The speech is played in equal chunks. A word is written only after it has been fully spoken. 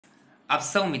આપ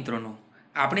સૌ મિત્રોનું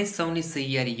આપણી સૌની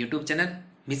સહિયારી યુટ્યુબ ચેનલ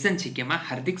મિશન શીખેમાં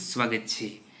હાર્દિક સ્વાગત છે।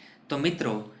 તો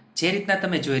મિત્રો, જે રીતના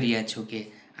તમે જોઈ રહ્યા છો કે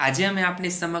આજે અમે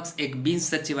આપની સમક્ષ એક બિન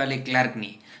સચિવાલય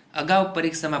ક્લાર્કની અગાઉ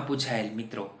પરીક્ષામાં પૂછાયેલ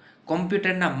મિત્રો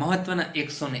કોમ્પ્યુટરના મહત્વના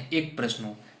 101 પ્રશ્નો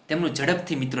તેમનું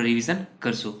ઝડપથી મિત્રો રિવિઝન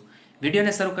કરશું।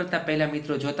 વિડીયોને શરૂ કરતા પહેલા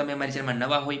મિત્રો, જો તમે અમારી ચેનલમાં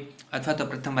નવા હોય અથવા તો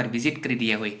પ્રથમવાર વિઝિટ કરી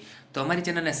રહ્યા હોય તો અમારી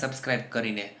ચેનલને સબસ્ક્રાઇબ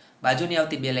કરીને બાજુની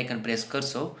આવતી બેલ આઇકન પ્રેસ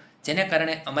કરશો, જેને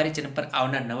કારણે અમારી ચેનલ પર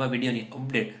આવનાર નવા વિડીયોની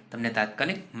અપડેટ તમને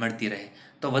તાત્કાલિક મળતી રહે।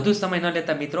 તો વધુ સમય ન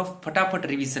લેતા મિત્રો ફટાફટ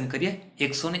રિવિઝન કરીએ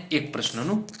 101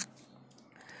 પ્રશ્નોનું।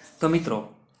 તો મિત્રો,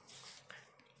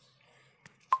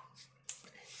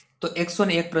 તો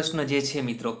 101 પ્રશ્ન જે છે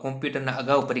મિત્રો કોમ્પ્યુટરના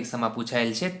અગાઉ પરીક્ષામાં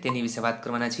પૂછાયેલ છે તેની વિશે વાત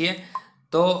કરવાના છીએ।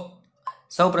 તો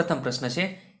સૌપ્રથમ પ્રશ્ન છે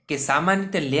કે સામાન્ય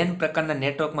રીતે લેન પ્રકારના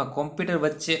નેટવર્કમાં કોમ્પ્યુટર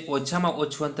વચ્ચે ઓછામાં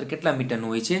ઓછું અંતર કેટલા મીટરનું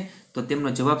હોય છે? તો તેમનો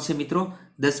જવાબ છે મિત્રો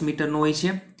 10 મીટરનો હોય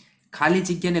છે। ખાલી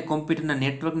જગ્યાને કોમ્પ્યુટરના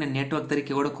નેટવર્કને નેટવર્ક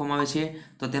તરીકે ઓળખવામાં આવે છે,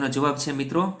 તો તેનો જવાબ છે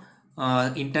મિત્રો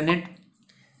ઇન્ટરનેટ।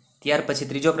 ત્યાર પછી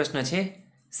ત્રીજો પ્રશ્ન છે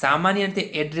સામાન્ય રીતે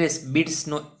એડ્રેસ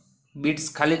બીટ્સનો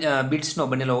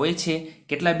બનેલો હોય છે,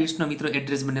 કેટલા બીટ્સનો મિત્રો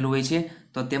એડ્રેસ બનેલો હોય છે?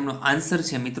 તો તેમનો આન્સર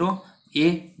છે મિત્રો એ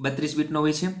 32 બીટનો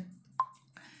હોય છે।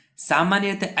 સામાન્ય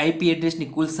રીતે આઈપી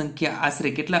એડ્રેસની કુલ સંખ્યા આશરે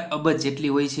કેટલા અબજ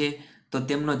જેટલી હોય છે? તો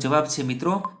તેમનો જવાબ છે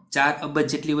મિત્રો 4 અબજ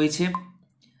જેટલી હોય છે।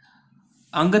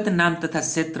 અંગત નામ તથા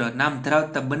ક્ષેત્ર નામ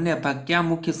ધરાવતા બંને ભાગ કયા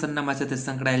મુખ્ય સરનામા સાથે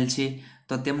સંકળાયેલ છે?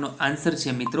 તો તેમનો આન્સર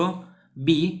છે મિત્રો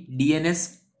બી ડીએનએસ।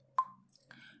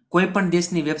 કોઈ પણ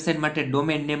દેશની વેબસાઇટ માટે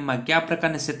ડોમેન નેમમાં કયા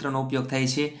પ્રકારના ક્ષેત્રનો ઉપયોગ થાય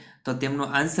છે? તો તેમનો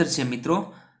આન્સર છે મિત્રો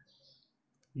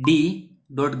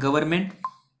ડી.ગવર્મેન્ટ।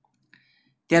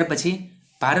 ત્યાર પછી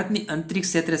ભારતની અંતરિક્ષ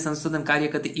ક્ષેત્રે સંશોધન કાર્ય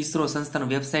કરતી ઈસરો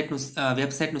સંસ્થાનું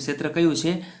વેબસાઇટનું ક્ષેત્ર કયું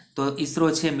છે? તો ઈસરો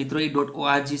છે મિત્રો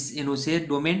 .org એનું છે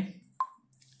ડોમેન।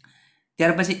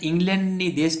 ત્યાર પછી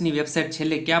ઇંગ્લેન્ડની દેશની વેબસાઇટ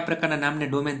છેલ્લે કયા પ્રકારના નામને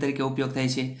ડોમેન તરીકે ઉપયોગ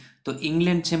થાય છે? તો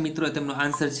ઇંગ્લેન્ડ છે મિત્રો, તેમનો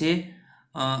આન્સર છે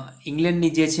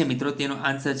ઇંગ્લેન્ડની જે છે મિત્રો તેનો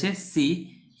આન્સર છે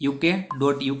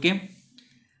CUK.UK।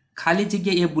 ખાલી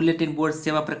જગ્યા એ બુલેટિન બોર્ડ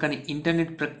સેવા પ્રકારની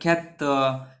ઇન્ટરનેટ પ્રખ્યાત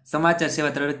સમાચાર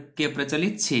સેવા તરીકે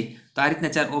પ્રચલિત છે? તો આ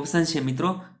રીતના 4 ઓપ્શન છે મિત્રો,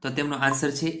 તો તેમનો આન્સર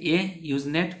છે એ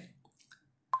યુઝનેટ।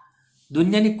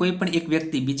 દુનિયાની કોઈ પણ એક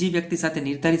વ્યક્તિ બીજી વ્યક્તિ સાથે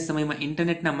નિર્ધારિત સમયમાં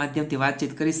ઇન્ટરનેટના માધ્યમથી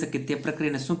વાતચીત કરી શકે તે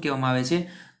પ્રક્રિયાને શું કહેવામાં આવે છે?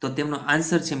 તો તેમનો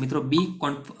આન્સર છે મિત્રો બી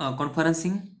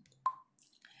કોન્ફરન્સિંગ।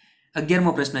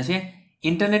 11મો પ્રશ્ન છે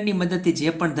ઇન્ટરનેટની મદદથી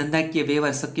જે પણ ધંધાકીય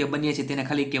વ્યવહાર શક્ય બન્યા છે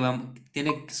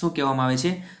તેને શું કહેવામાં આવે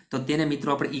છે? તો તેને મિત્રો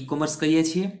આપણે ઈ કોમર્સ કહીએ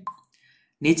છીએ।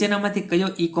 નીચેનામાંથી કયો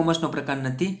ઈ કોમર્સનો પ્રકાર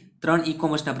નથી? 3 ઈ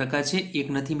કોમર્સના પ્રકાર છે, એક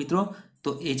નથી મિત્રો, તો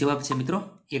એ જવાબ છે મિત્રો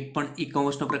એક પણ ઈ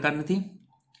કોમર્સનો પ્રકાર નથી।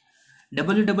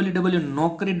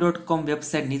 www.naukri.com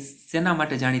વેબસાઇટ શેના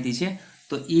માટે જાણીતી છે?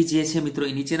 તો એ જે છે મિત્રો એ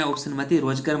નીચેના ઓપ્શનમાંથી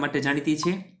રોજગાર માટે જાણીતી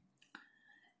છે।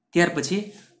 ત્યાર પછી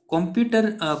કોમ્પ્યુટર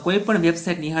કોઈ પણ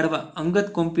વેબસાઇટ નિહાળવા અંગત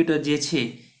કોમ્પ્યુટર જે છે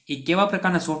એ કેવા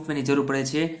પ્રકારના સોફ્ટવેરની જરૂર પડે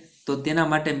છે? તો તેના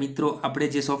માટે મિત્રો આપણે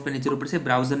જે સોફ્ટવેરની જરૂર પડશે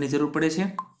બ્રાઉઝરની જરૂર પડે છે।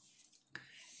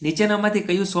 નીચેનામાંથી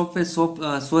કયું સોફ્ટવેર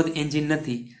શોધ એન્જિન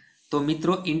નથી? તો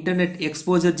મિત્રો ઇન્ટરનેટ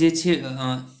એક્સપોઝર જે છે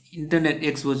ઇન્ટરનેટ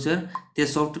એક્સપોઝર તે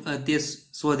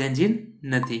શોધ એન્જિન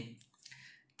નથી।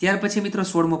 ત્યાર પછી મિત્રો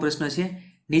 16મો પ્રશ્ન છે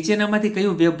નીચેનામાંથી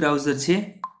કયું વેબ બ્રાઉઝર છે?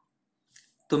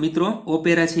 તો મિત્રો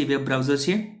ઓપેરા છે વેબ બ્રાઉઝર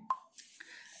છે।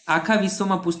 આખા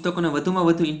વિશ્વમાં પુસ્તકોને વધુમાં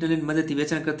વધુ ઇન્ટરનેટ મદદથી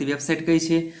વેચાણ કરતી વેબસાઇટ કઈ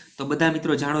છે? તો બધા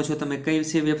મિત્રો જાણો છો તમે કઈ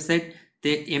છે વેબસાઇટ,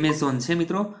 તે એમેઝોન છે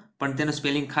મિત્રો, પણ તેનું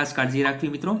સ્પેલિંગ ખાસ કાળજી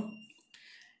રાખવી મિત્રો।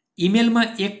 ઈમેલમાં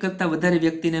એક કરતાં વધારે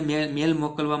વ્યક્તિને મેલ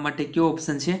મોકલવા માટે કયો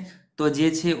ઓપ્શન છે? તો જે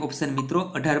છે ઓપ્શન મિત્રો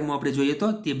 18મો આપણે જોઈએ તો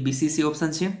તે બીસીસી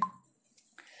ઓપ્શન છે।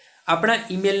 આપણા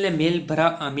ઈમેલને મેલ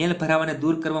ભરાવાને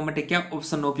દૂર કરવા માટે કયા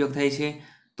ઓપ્શનનો ઉપયોગ થાય છે?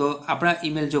 તો આપણા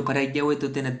ઈમેલ જો ભરાઈ ગયા હોય તો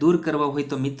તેને દૂર કરવા હોય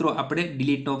તો મિત્રો આપણે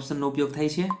ડિલીટનો ઓપ્શનનો ઉપયોગ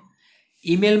થાય છે।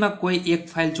 ઈમેલમાં કોઈ એક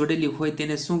ફાઇલ જોડેલી હોય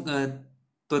તેને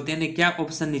કયા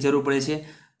ઓપ્શનની જરૂર પડે છે?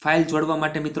 ફાઇલ જોડવા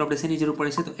માટે મિત્રો આપણે શેની જરૂર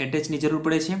પડે છે? તો એટેચની જરૂર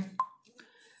પડે છે।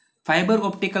 ફાઇબર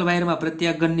ઓપ્ટિકલ વાયરમાં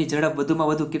પ્રત્યાઘાતની ઝડપ વધુમાં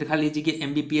વધુ ખાલી જગ્યાએ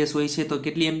MBPS હોય છે, તો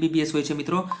કેટલી MBPS હોય છે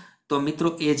મિત્રો? તો મિત્રો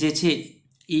એ જે છે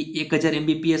એ 1000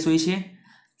 MBPS હોય છે।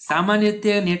 સામાન્ય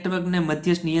રીતે નેટવર્કને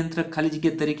મધ્યસ્થ નિયંત્રક ખાલી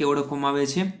જગ્યા તરીકે ઓળખવામાં આવે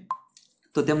છે,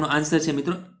 તો તેમનો આન્સર છે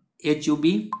મિત્રો HUB।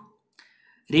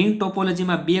 રિંગ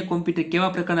ટોપોલોજીમાં બે કોમ્પ્યુટર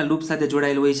કેવા પ્રકારના લૂપ સાથે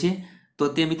જોડાયેલા હોય છે? તો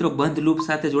તે મિત્રો બંધ લૂપ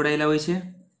સાથે જોડાયેલા હોય છે।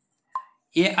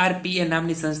 ARPA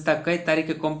નામની સંસ્થા કઈ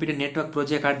તારીખે કોમ્પ્યુટર નેટવર્ક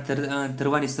પ્રોજેક્ટ હાથ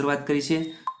ધરવાની શરૂઆત કરી છે?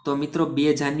 તો મિત્રો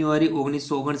 2 જાન્યુઆરી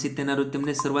 1969 ના રોજ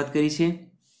તેમણે શરૂઆત કરી છે।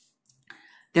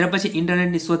 ત્યાર પછી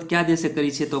ઇન્ટરનેટની શોધ કયા દેશે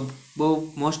કરી છે? તો બહુ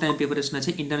મોસ્ટ આઈમ્પી પ્રશ્ન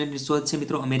છે। ઇન્ટરનેટની શોધ છે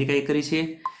મિત્રો અમેરિકાએ કરી છે।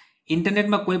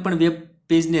 ઇન્ટરનેટમાં કોઈ પણ વેબ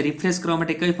પેજને રિફ્રેશ કરવા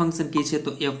માટે કઈ ફંક્શન કી છે?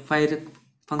 તો F5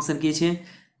 ફંક્શન કી છે।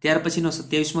 ત્યાર પછીનો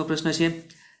 27મો પ્રશ્ન છે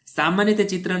સામાન્ય રીતે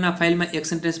ચિત્રના ફાઇલમાં એક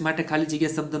સેન્ટેન્સ માટે ખાલી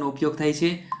જગ્યા શબ્દનો ઉપયોગ થાય છે,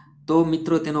 તો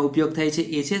મિત્રો તેનો ઉપયોગ થાય છે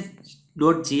એ છે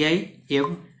 .gif.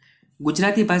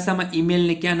 ગુજરાતી ભાષામાં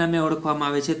ઈમેલને કયા નામે ઓળખવામાં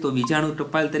આવે છે? તો વીજાણુ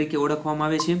ટપાલ તરીકે ઓળખવામાં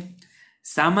આવે છે.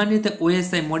 સામાન્ય રીતે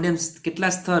OSI મોડેમ્સ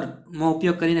કેટલા સ્તરનો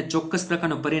ઉપયોગ કરીને ચોક્કસ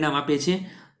પ્રકારનું પરિણામ આપે છે?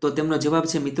 તો તેમનો જવાબ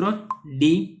છે મિત્રો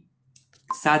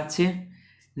D7 છે.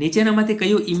 નીચેનામાંથી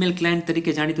કયું ઈમેલ ક્લાયન્ટ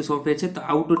તરીકે જાણીતું સોફ્ટવેર છે? તો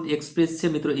આઉટલુક એક્સપ્રેસ છે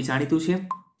મિત્રો, એ જાણીતું છે.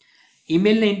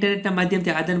 ઈમેલને ઇન્ટરનેટના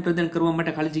માધ્યમથી આદાન પ્રદાન કરવા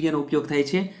માટે ખાલી જગ્યાનો ઉપયોગ થાય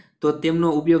છે, તો તેમનો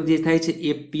ઉપયોગ જે થાય છે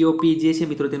એ POP જે છે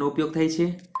મિત્રો તેનો ઉપયોગ થાય છે.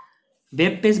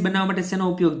 વેબ પેજ બનાવવા માટે શેનો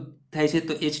ઉપયોગ થાય છે?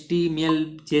 તો HTML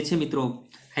જે છે મિત્રો,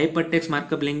 હાઇપરટેક્સ્ટ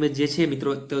માર્કઅપ લેંગ્વેજ જે છે મિત્રો,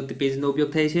 તો તે પેજનો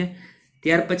ઉપયોગ થાય છે.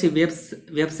 ત્યાર પછી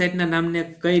વેબસાઇટના નામને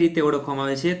કઈ રીતે ઓળખવામાં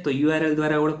આવે છે? તો URL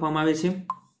દ્વારા ઓળખવામાં આવે છે.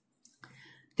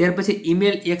 ત્યાર પછી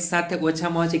ઈમેલ એક સાથે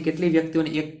ઓછામાં ઓછી કેટલી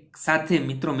વ્યક્તિઓને એક સાથે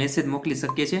મિત્રો મેસેજ મોકલી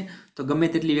શકીએ છીએ? તો ગમે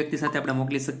તેટલી વ્યક્તિ સાથે આપણે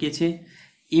મોકલી શકીએ છીએ.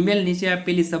 ઈમેલ નીચે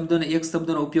આપેલી શબ્દોને એક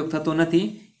શબ્દનો ઉપયોગ થતો નથી,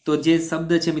 તો જે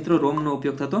શબ્દ છે મિત્રો રોમનો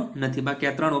ઉપયોગ થતો નથી. બાકી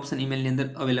આ 3 ઓપ્શન ઈમેલની અંદર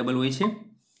અવેલેબલ હોય છે.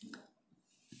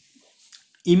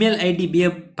 ઈમેલ આઈડી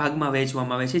 2 ભાગમાં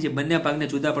વહેંચવામાં આવે છે, જે બંને ભાગને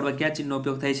જુદા પડવા કયા ચિહ્નનો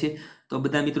ઉપયોગ થાય છે? તો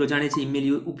બધા મિત્રો જાણે છે ઈમેલ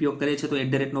ઉપયોગ કરે છે તો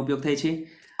 @ નો ઉપયોગ થાય છે.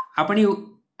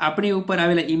 આપણી ઉપર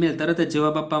આવેલા ઈમેલ તરત જ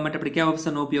જવાબ આપવા માટે આપણે કયા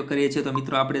ઓપ્શનનો ઉપયોગ કરીએ છીએ? તો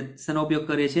મિત્રો આપણે શેનો ઉપયોગ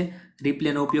કરીએ છીએ?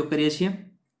 રિપ્લાયનો ઉપયોગ કરીએ છીએ.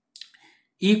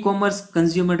 ઈ-કોમર્સ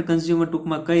કન્ઝ્યુમર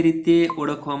ટૂંકમાં કઈ રીતે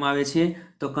ઓળખવામાં આવે છે?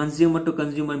 તો કન્ઝ્યુમર ટુ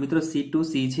કન્ઝ્યુમર મિત્રો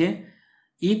C2C છે.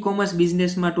 ઈ-કોમર્સ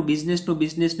બિઝનેસમાં ટુ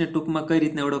બિઝનેસને ટૂંકમાં કઈ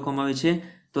રીતે ઓળખવામાં આવે છે?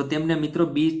 તો તેમને મિત્રો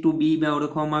B2B માં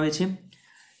ઓળખવામાં આવે છે.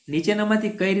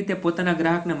 નીચેનામાંથી કઈ રીતે પોતાના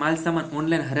ગ્રાહકને માલ સામાન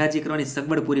ઓનલાઈન હરાજી કરવાની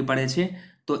સગવડ પૂરી પાડે છે?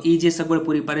 તો એ જે સગવડ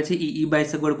પૂરી પાડે છે એ eBay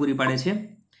સગવડ પૂરી પાડે છે.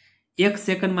 1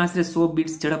 સેકન્ડમાં આશરે 100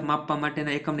 બીટ્સ ઝડપ માપવા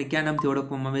માટેના એકમને કયા નામથી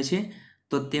ઓળખવામાં આવે છે?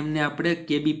 તો તેમને આપણે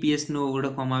kbps નો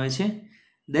ઓળખવામાં આવે છે.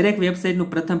 દરેક વેબસાઇટનું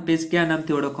પ્રથમ પેજ કયા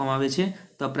નામથી ઓળખવામાં આવે છે?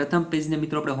 તો પ્રથમ પેજને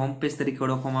મિત્રો આપણે હોમ પેજ તરીકે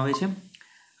ઓળખવામાં આવે છે.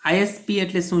 ISP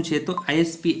એટલે શું છે? તો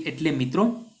ISP એટલે મિત્રો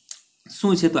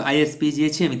શું છે? તો ISP જે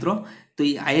છે મિત્રો, તો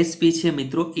એ ISP છે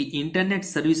મિત્રો એ ઇન્ટરનેટ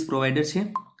સર્વિસ પ્રોવાઈડર છે.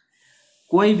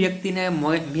 કોઈ વ્યક્તિને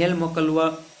મેલ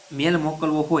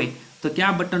મોકલવો હોય તો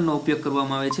કયા બટનનો ઉપયોગ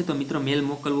કરવામાં આવે છે? તો મિત્રો મેલ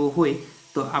મોકલવો હોય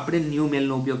તો આપણે ન્યૂ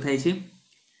મેલનો ઉપયોગ થાય છે.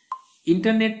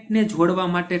 ઇન્ટરનેટને જોડવા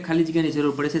માટે ખાલી જગ્યાની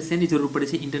જરૂર પડે છે. શેની જરૂર પડે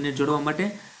છે ઇન્ટરનેટ જોડવા માટે?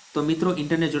 તો મિત્રો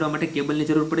ઇન્ટરનેટ જોડવા માટે કેબલની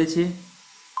જરૂર પડે છે.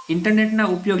 ઇન્ટરનેટના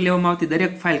ઉપયોગ લેવામાં આવતી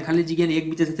દરેક ફાઇલ ખાલી જગ્યાની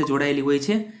એકબીજા સાથે જોડાયેલી હોય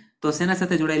છે, તો શેના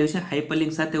સાથે જોડાયેલી હોય છે?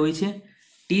 હાઇપરલિંક સાથે હોય છે.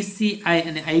 TCI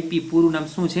અને IP પૂરું નામ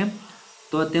શું છે?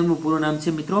 તો તેમનું પૂરું નામ છે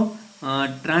મિત્રો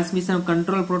transmission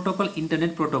control protocol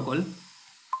internet protocol.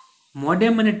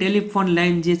 Modem અને ટેલિફોન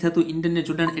લાઇન જે થતું ઇન્ટરનેટ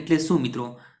જોડાણ એટલે શું મિત્રો?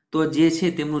 તો જે છે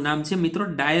તેમનું નામ છે મિત્રો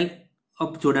ડાયલ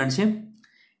અપ જોડાણ છે.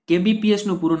 kbps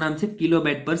નું પૂરું નામ છે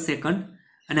કિલોબાઇટ પર સેકન્ડ.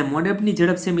 અને મોડેમની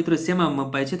ઝડપ છે મિત્રો શેમાં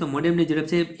મપાય છે? તો મોડેમની ઝડપ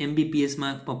છે MBPS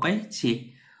માં મપાય છે.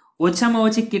 ઓછામાં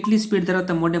ઓછી કેટલી સ્પીડ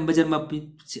ધરાવતા મોડેમ બજારમાં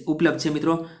ઉપલબ્ધ છે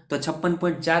મિત્રો? તો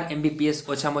 56.4 MBPS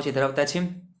ઓછામાં ઓછી ધરાવતા છે.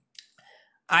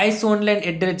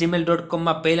 isonline@gmail.com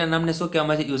માં પહેલા નામને શું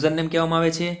કહેવામાં આવે છે? યુઝર નેમ કહેવામાં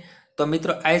આવે છે. તો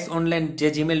મિત્રો isonline જે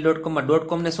gmail.com માં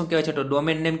 .com ને શું કહેવાય છે? તો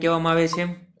ડોમેન નેમ કહેવામાં આવે છે.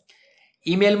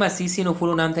 ઈમેલમાં CC નું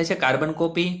પૂરું નામ થાય છે કાર્બન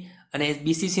કોપી, અને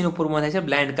BCC નું પૂરું નામ થાય છે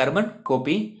blind carbon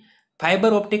copy.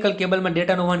 Fibre optical કેબલમાં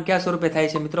ડેટાનું વહન કયા સ્વરૂપે થાય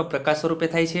છે મિત્રો? પ્રકાશ સ્વરૂપે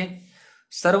થાય છે.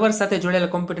 સર્વર સાથે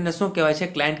જોડાયેલા કોમ્પ્યુટરને શું કહેવાય છે?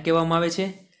 ક્લાયન્ટ કહેવામાં આવે છે.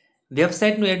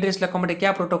 વેબસાઇટનું એડ્રેસ લખવા માટે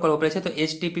કયા પ્રોટોકોલ વપરાય છે? તો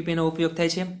HTTP નો ઉપયોગ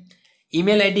થાય છે.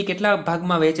 ઈમેલ આઈડી કેટલા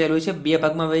ભાગમાં વહેંચાયેલું હોય છે? 2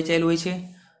 ભાગમાં વહેંચાયેલું હોય છે.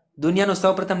 દુનિયાનું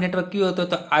સૌપ્રથમ નેટવર્ક કયું હતું?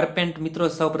 તો ARPANET મિત્રો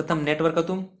સૌપ્રથમ નેટવર્ક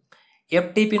હતું.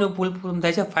 FTP નું ફૂલ ફોર્મ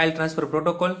થાય છે file transfer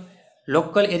protocol.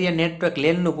 Local area network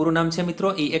LAN નું પૂરું નામ છે મિત્રો,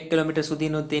 એ 1 કિલોમીટર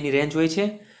સુધીનું તેની રેન્જ હોય છે.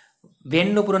 WAN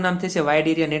નું પૂરું નામ થાય છે વાઇડ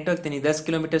એરિયા નેટવર્ક, તેની 10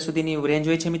 કિલોમીટર સુધીની રેન્જ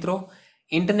હોય છે મિત્રો.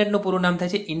 ઇન્ટરનેટનું પૂરું નામ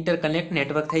થાય છે ઇન્ટરકનેક્ટ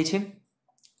નેટવર્ક થાય છે.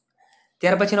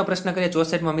 ત્યાર પછીનો પ્રશ્ન કરીએ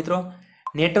 64માં મિત્રો,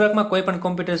 નેટવર્કમાં કોઈ પણ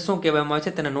કોમ્પ્યુટર શું કહેવામાં આવે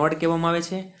છે? તેને નોડ કહેવામાં આવે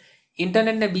છે.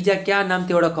 ઇન્ટરનેટને બીજા કયા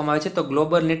નામથી ઓળખવામાં આવે છે? તો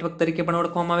ગ્લોબલ નેટવર્ક તરીકે પણ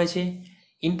ઓળખવામાં આવે છે.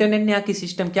 ઇન્ટરનેટની આખી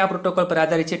સિસ્ટમ કયા પ્રોટોકોલ પર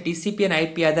આધારિત છે? TCP અને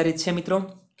IP આધારિત છે મિત્રો.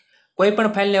 કોઈ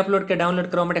પણ ફાઇલને અપલોડ કે ડાઉનલોડ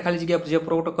કરવા માટે ખાલી જગ્યા જે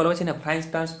પ્રોટોકોલ હોય છે ને ફાઇલ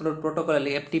ટ્રાન્સફર પ્રોટોકોલ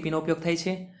એટલે FTP નો ઉપયોગ થાય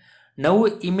છે. નવું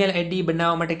ઈમેલ આઈડી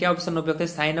બનાવવા માટે કયા ઓપ્શનનો ઉપયોગ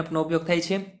થાય? સાઇન અપ નો ઉપયોગ થાય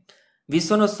છે.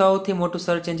 વિશ્વનું સૌથી મોટું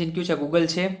સર્ચ એન્જિન કયું છે? ગૂગલ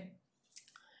છે.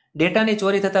 ડેટાની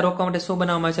ચોરી થતા રોકવા માટે શું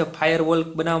બનાવવામાં આવે છે? ફાયરવોલ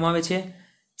બનાવવામાં આવે છે.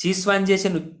 G-SWAN જે છે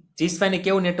G-SWAN એ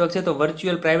કેવું નેટવર્ક છે? તો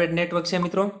વર્ચ્યુઅલ પ્રાઇવેટ નેટવર્ક છે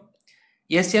મિત્રો.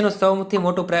 એશિયાનું સૌથી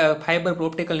મોટું ફાઇબર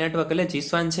ઓપ્ટિકલ નેટવર્ક એટલે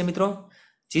G-SWAN છે મિત્રો.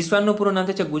 G-SWAN નું પૂરું નામ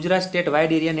છે Gujarat state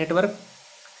wide area network.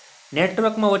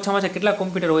 નેટવર્કમાં ઓછામાં ઓછા કેટલા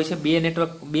કોમ્પ્યુટર હોય છે?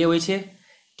 2 હોય છે.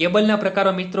 કેબલના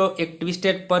પ્રકારો મિત્રો એક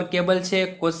ટ્વિસ્ટેડ પર કેબલ છે,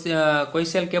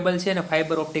 કોઇસેલ કેબલ છે અને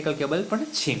ફાઇબર ઓપ્ટિકલ કેબલ પણ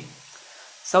છે.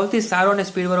 સૌથી સારો અને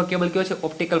સ્પીડવાળો કેબલ કયો છે?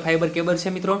 ઓપ્ટિકલ ફાઇબર કેબલ છે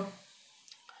મિત્રો.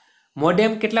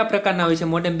 મોડેમ કેટલા પ્રકારના હોય છે?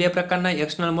 મોડેમ બે પ્રકારના,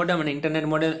 એક્સટર્નલ મોડેમ અને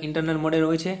ઇન્ટરનલ મોડેમ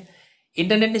હોય છે.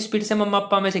 ઇન્ટરનેટની સ્પીડ શેમાં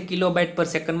માપવામાં આવે છે? કિલોબાઇટ પર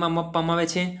સેકન્ડમાં માપવામાં આવે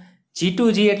છે.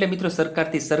 G2G એટલે મિત્રો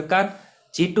સરકારથી સરકાર,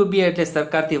 G2B એટલે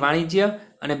સરકારથી વાણિજ્ય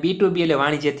અને B2B એટલે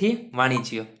વાણિજ્યથી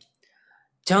વાણિજ્ય.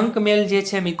 જંક મેલ જે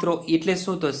છે મિત્રો એટલે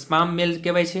શું? તો સ્પામ મેલ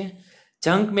કહેવાય છે.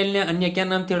 જંક મેલને અન્ય કયા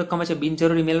નામથી ઓળખવામાં છે?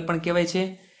 બિનજરૂરી મેલ પણ કહેવાય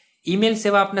છે. ઈમેલ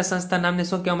સેવા આપના સંસ્થા નામને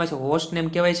શું કહેવામાં છે? હોસ્ટ નેમ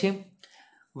કહેવાય છે.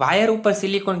 વાયર ઉપર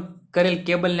સિલિકોન કરેલ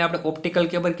કેબલને આપણે ઓપ્ટિકલ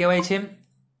કેબલ કહેવાય છે.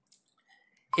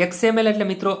 XML એટલે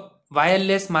મિત્રો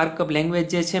વાયરલેસ માર્કઅપ લેંગ્વેજ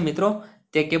જે છે મિત્રો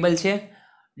તે કેબલ છે.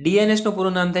 DNS નું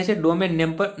પૂરું નામ થાય છે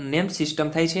ડોમેન નેમ સિસ્ટમ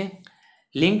થાય છે.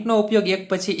 લિંકનો ઉપયોગ એક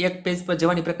પછી એક પેજ પર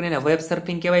જવાની પ્રક્રિયાને વેબ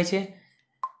સર્ફિંગ કહેવાય છે.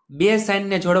 બે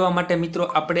સાઇનને જોડવા માટે મિત્રો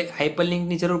આપણે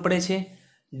હાઇપરલિંકની જરૂર પડે છે.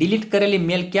 ડિલીટ કરેલી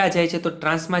મેલ ક્યાં જાય છે? તો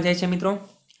ટ્રાન્સમાં જાય છે મિત્રો.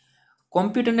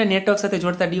 કોમ્પ્યુટરને નેટવર્ક સાથે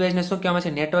જોડતા ડિવાઇસને શું કહેવામાં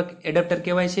છે? નેટવર્ક એડેપ્ટર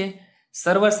કહેવાય છે.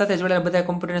 સર્વર સાથે જોડાયેલા બધા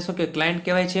કોમ્પ્યુટરને શું કહેવાય? ક્લાયન્ટ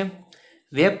કહેવાય છે.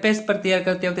 વેબ પેજ પર તૈયાર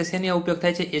કરતી વખતે શેનો ઉપયોગ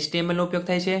થાય છે? HTML નો ઉપયોગ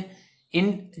થાય છે.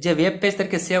 જે વેબ પેજ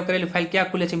તરીકે સેવ કરેલી ફાઇલ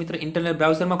ક્યાં ખુલે છે મિત્રો? ઇન્ટરનેટ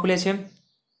બ્રાઉઝરમાં ખુલે છે.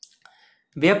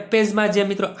 વેબ પેજમાં જે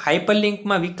મિત્રો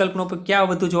હાઇપરલિંકમાં વિકલ્પનો ઉપયોગ ક્યાં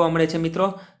વધુ જોવા મળે છે મિત્રો?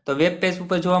 તો વેબ પેજ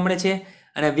ઉપર જોવા મળે છે.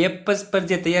 અને વેબ પેજ પર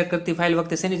જે તૈયાર કરતી ફાઇલ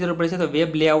વખતે શેની જરૂર પડે છે? તો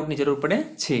વેબ લેઆઉટની જરૂર પડે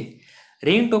છે.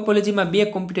 રિંગ ટોપોલોજીમાં બે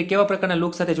કોમ્પ્યુટર કેવા પ્રકારના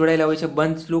લૂક સાથે જોડાયેલા હોય છે?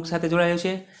 બંધ લૂક સાથે જોડાયેલા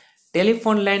છે.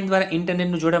 ટેલિફોન લાઇન દ્વારા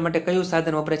ઇન્ટરનેટનું જોડવા માટે કયું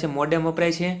સાધન વપરાય છે? મોડેમ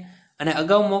વપરાય છે. અને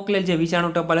અગાઉ મોકલેલ જે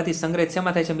વિજાણુ ટપાલ હતી સંગ્રહિત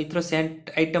શેમાં થાય છે મિત્રો? સેન્ટ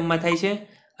આઇટમમાં થાય છે.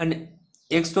 અને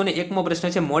 101મો પ્રશ્ન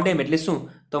છે મોડેમ એટલે શું?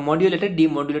 તો મોડ્યુલેટેડ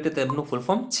ડીમોડ્યુલેટેડ તેનું ફૂલ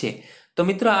ફોર્મ છે. તો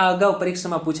મિત્રો આ અગાઉ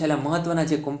પરીક્ષામાં પૂછાયેલા મહત્વના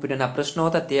જે કોમ્પ્યુટરના પ્રશ્નો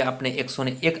હતા તે આપણે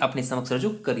 101 આપની સમક્ષ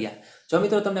રજૂ કર્યા. જો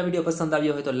મિત્રો તમને વિડીયો પસંદ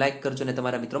આવ્યો હોય તો લાઇક કરજો અને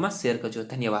તમારા મિત્રોમાં શેર કરજો.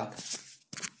 ધન્યવાદ.